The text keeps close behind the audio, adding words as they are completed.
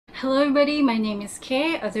Hello everybody, my name is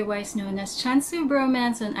Kay, otherwise known as Chansu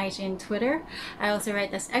Bromance on IG and Twitter. I also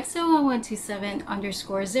write as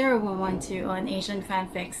EXO1127_0112 on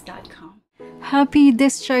AsianFanfics.com. Happy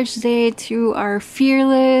Discharge Day to our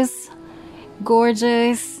fearless,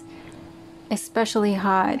 gorgeous, especially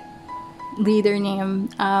hot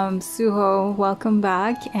Leadernim, Suho. Welcome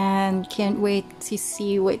back, and can't wait to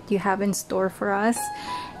see what you have in store for us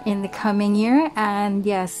in the coming year. And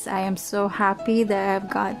yes, I am so happy that I've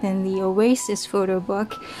gotten the Oasis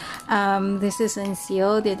Photobook. This is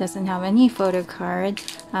unsealed. It doesn't have any photo card.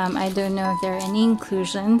 I don't know if there are any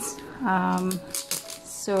inclusions.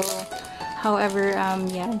 However,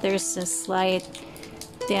 yeah, there's a slight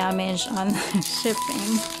damage on the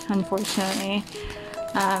shipping, unfortunately.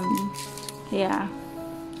 Yeah,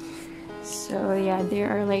 so yeah, there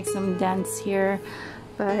are like some dents here,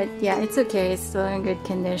 but yeah, it's okay. It's still in good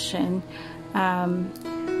condition.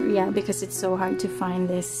 Yeah, because it's so hard to find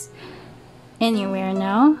this anywhere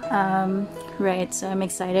now. Right, so I'm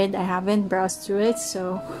excited. I haven't browsed through it,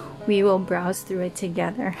 so we will browse through it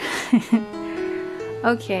together.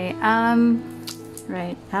 Okay,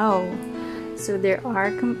 right. Oh, so there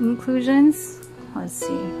are conclusions. Let's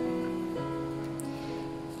see.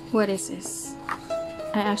 What is this?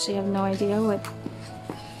 I actually have no idea what.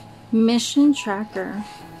 Mission tracker.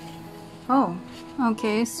 Oh,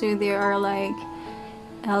 okay, so there are like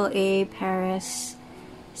LA, Paris,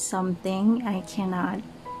 something. I cannot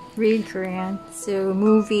read Korean. So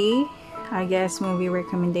movie, I guess movie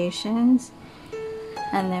recommendations,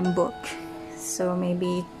 and then book. So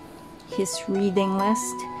maybe his reading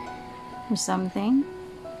list or something.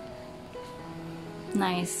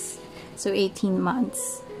 Nice. So 18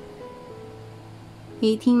 months.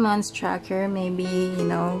 18 months tracker, maybe, you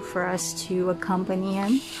know, for us to accompany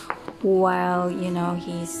him while, you know,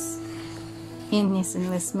 he's in his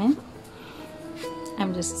enlistment.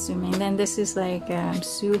 I'm just assuming. Then this is like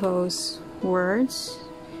Suho's words,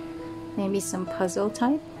 maybe some puzzle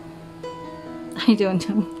type. I don't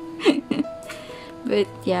know. But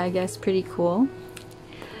yeah, I guess pretty cool.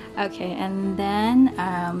 Okay, and then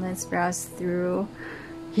let's browse through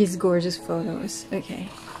his gorgeous photos. Okay.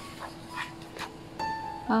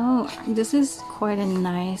 Oh, this is quite a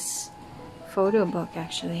nice photo book,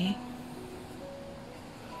 actually.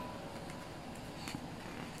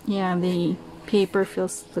 Yeah, the paper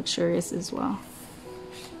feels luxurious as well.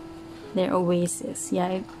 Their Oasis.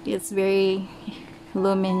 Yeah, it's very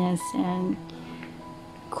luminous and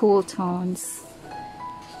cool tones.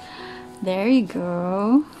 There you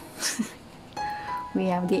go. We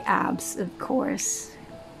have the abs, of course.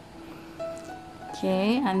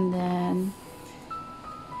 Okay, and then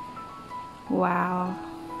wow,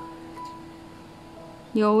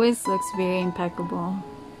 he always looks very impeccable.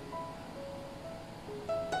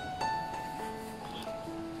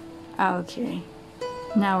 Okay,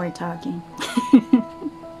 now we're talking.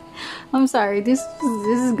 I'm sorry, this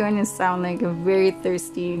is going to sound like a very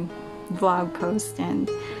thirsty vlog post, and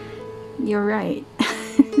you're right.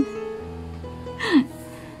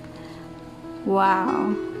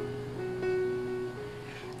 Wow.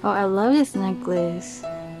 Oh, I love this necklace.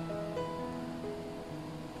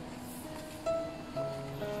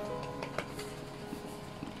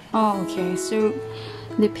 Oh, okay, so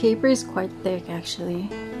the paper is quite thick, actually.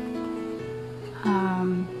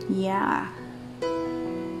 Yeah.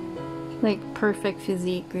 Like perfect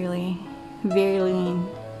physique, really. Very lean.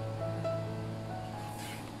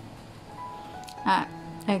 Ah,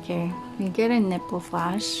 okay. We get a nipple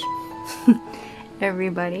flash.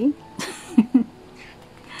 Everybody.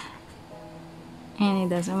 And he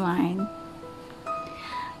doesn't mind.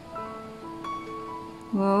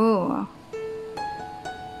 Whoa.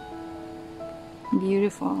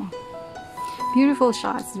 Beautiful. Beautiful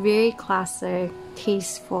shots. Very classic,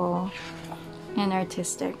 tasteful, and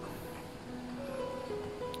artistic.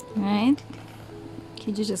 Right?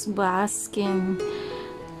 Could you just bask in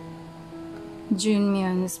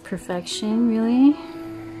Junmyeon's perfection, really?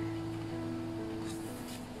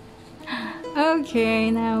 Okay,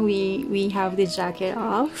 now we have the jacket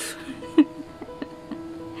off.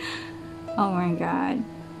 Oh my god.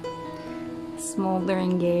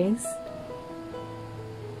 Smoldering gaze.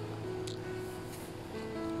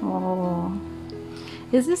 Oh,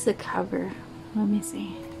 is this a cover? Let me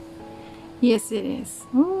see. Yes, it is.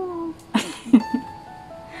 Ooh.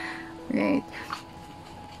 Right.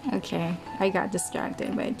 Okay, I got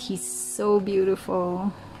distracted, but he's so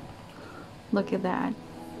beautiful. Look at that.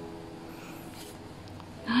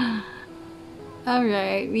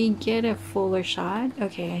 Alright, we get a fuller shot.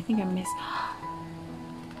 Okay, I think I missed.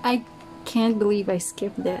 I can't believe I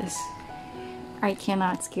skipped this. I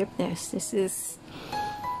cannot skip this. This is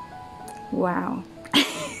Wow.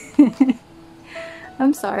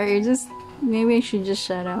 I'm sorry, just maybe I should just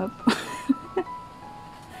shut up.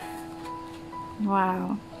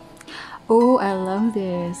 Wow. Oh, I love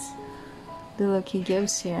this. The look he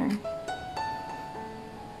gives here.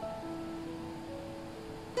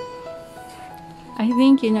 I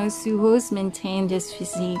think, you know, Suho's maintained his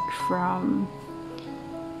physique from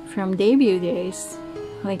debut days.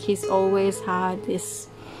 Like, he's always had this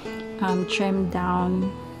trimmed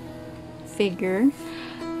down figure,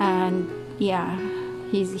 and yeah,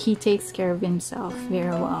 he takes care of himself very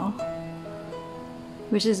well,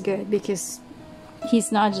 which is good because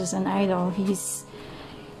he's not just an idol,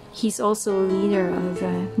 he's also a leader of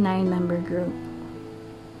a 9-member group,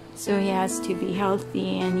 so he has to be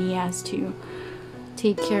healthy and he has to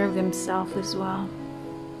take care of himself as well.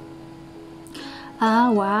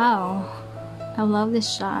 Ah, wow, I love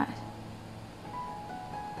this shot.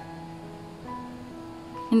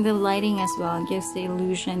 And the lighting as well gives the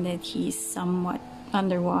illusion that he's somewhat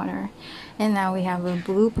underwater. And now we have a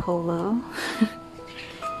blue polo.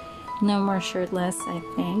 No more shirtless, I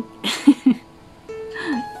think.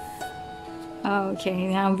 Okay,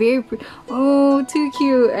 now very oh, too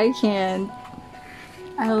cute. I can't.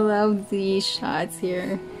 I love these shots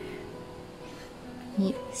here.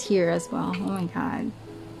 He's here as well. Oh my god.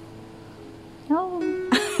 Oh.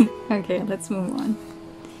 Okay, let's move on.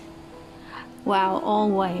 Wow, all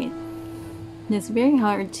white. It's very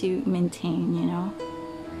hard to maintain, you know.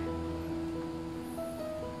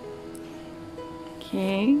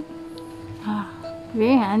 Okay. Ah,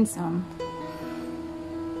 very handsome.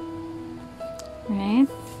 Right?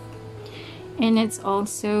 And it's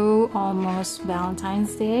also almost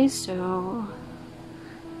Valentine's Day, so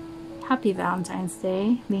happy Valentine's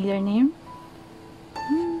Day, Leadernim.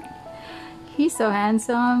 He's so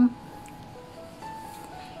handsome.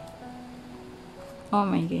 Oh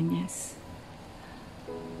my goodness.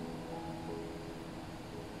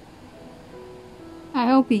 I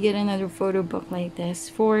hope we get another photo book like this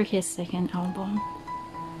for his second album.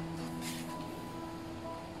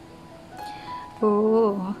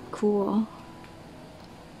 Oh, cool.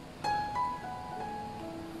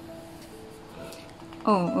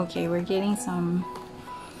 Oh, okay, we're getting some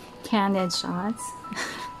candid shots.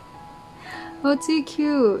 Oh, too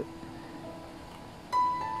cute.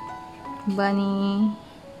 Bunny.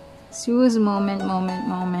 Suho's moment.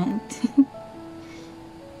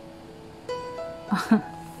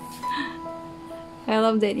 I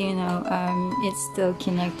love that, you know, it's still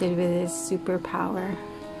connected with his superpower,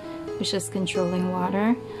 which is controlling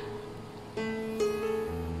water.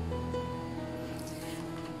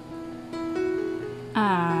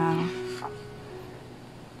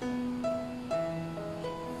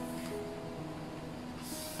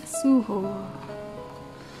 Suho.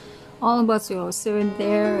 All about Suho. So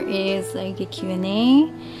there is like a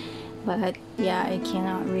Q&A, but yeah, I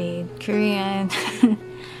cannot read Korean.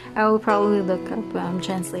 I will probably look up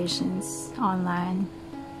translations online.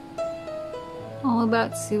 All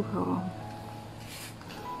about Suho.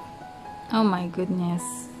 Oh my goodness.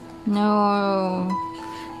 No.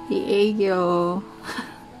 The Aegyo.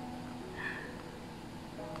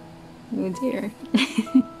 Oh dear.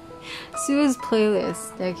 Suho's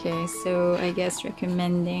playlist. Okay, so I guess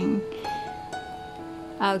recommending.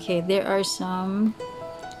 Okay, there are some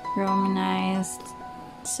romanized.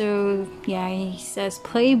 So yeah, he says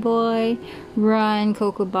Playboy, Run,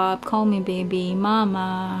 Coco Bop, Call Me Baby,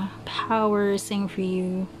 Mama, Power, Sing For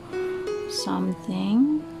You,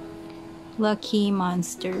 Something, Lucky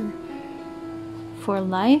Monster, For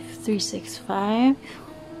Life, 365,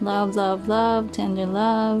 Love, Love, Love, Tender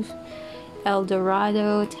Love, El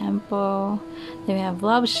Dorado, Tempo. Then we have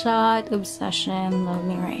Love Shot, Obsession, Love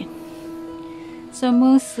Me Right. So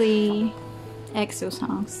mostly EXO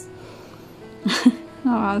songs.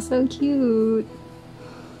 Oh, so cute.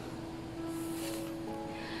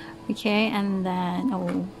 Okay, and then,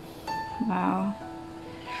 oh, wow.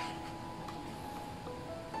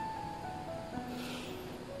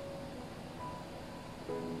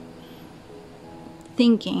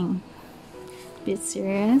 Thinking. Bit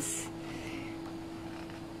serious.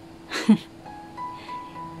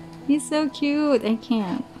 He's so cute. I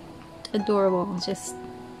can't. Adorable. Just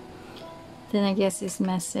then I guess his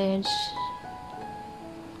message.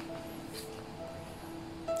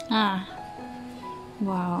 Ah.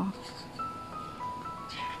 Wow.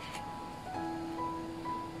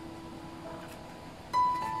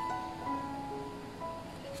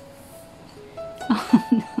 Oh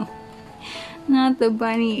no. Not the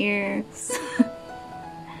bunny ears.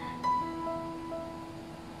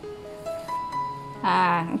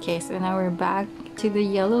 Ah, okay, so now we're back to the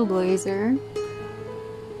yellow blazer.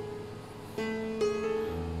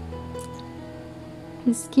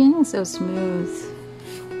 His skin is so smooth.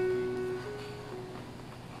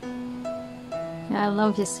 Yeah, I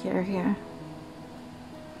love his hair here.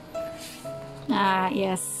 Ah,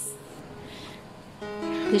 yes.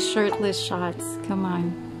 The shirtless shots. Come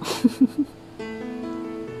on.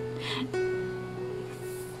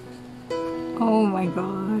 Oh my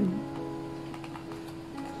god.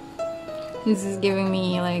 This is giving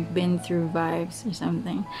me like been through vibes or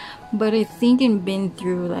something. But I think in been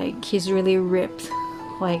through, like, he's really ripped.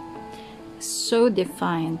 Like, so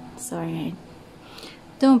defined. Sorry.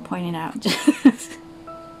 Don't point it out.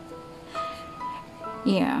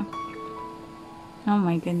 Yeah. Oh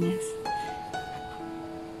my goodness.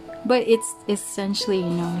 But it's essentially, you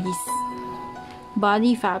know, his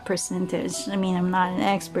body fat percentage. I mean, I'm not an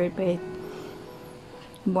expert, but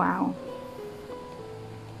wow.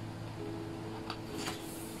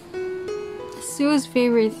 Suho's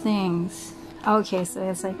favorite things. Okay, so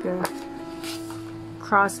it's like a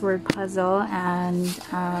crossword puzzle, and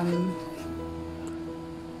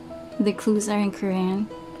the clues are in Korean.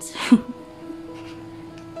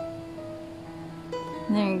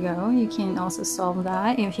 There you go. You can also solve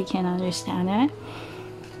that if you can understand it.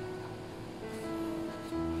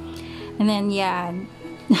 And then, yeah,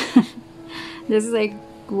 this is like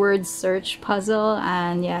word search puzzle,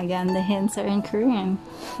 and yeah, again, the hints are in Korean.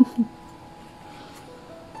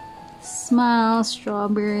 Smile,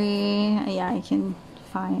 strawberry. Yeah, I can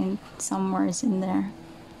find some words in there.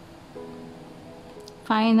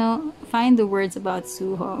 Find the words about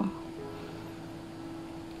Suho.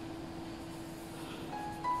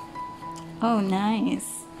 Oh,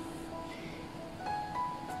 nice.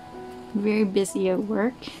 Very busy at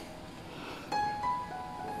work.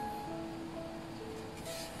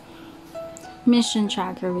 Mission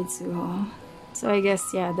tracker with Suho. So I guess,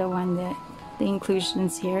 yeah, the one that the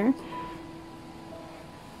inclusions here.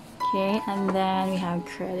 Okay, and then we have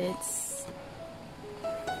credits.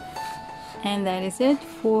 And that is it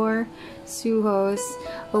for Suho's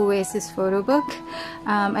Oasis Photobook.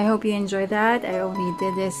 I hope you enjoyed that. I only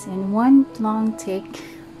did this in one long take.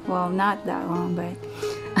 Well, not that long, but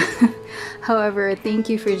however, thank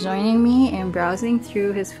you for joining me and browsing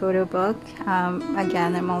through his photo book.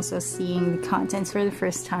 Again, I'm also seeing the contents for the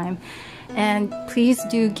first time. And please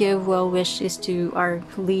do give well wishes to our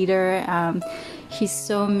leader. He's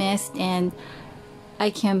so missed, and I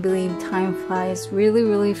can't believe time flies really,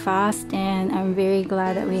 really fast, and I'm very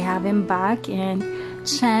glad that we have him back. And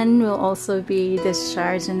Chen will also be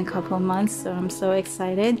discharged in a couple of months, so I'm so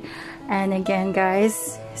excited. And again,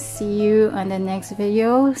 guys, see you on the next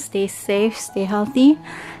video. Stay safe, stay healthy,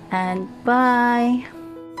 and bye.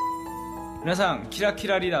 皆さん、キラキ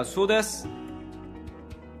ラリーダーSuhoです。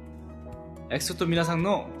EXOと皆さん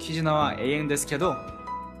の絆は永遠ですけど、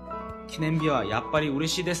記念日はやっぱり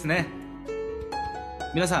嬉しいですね。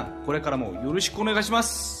皆さん、これからもよろしくお願いしま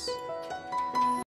す。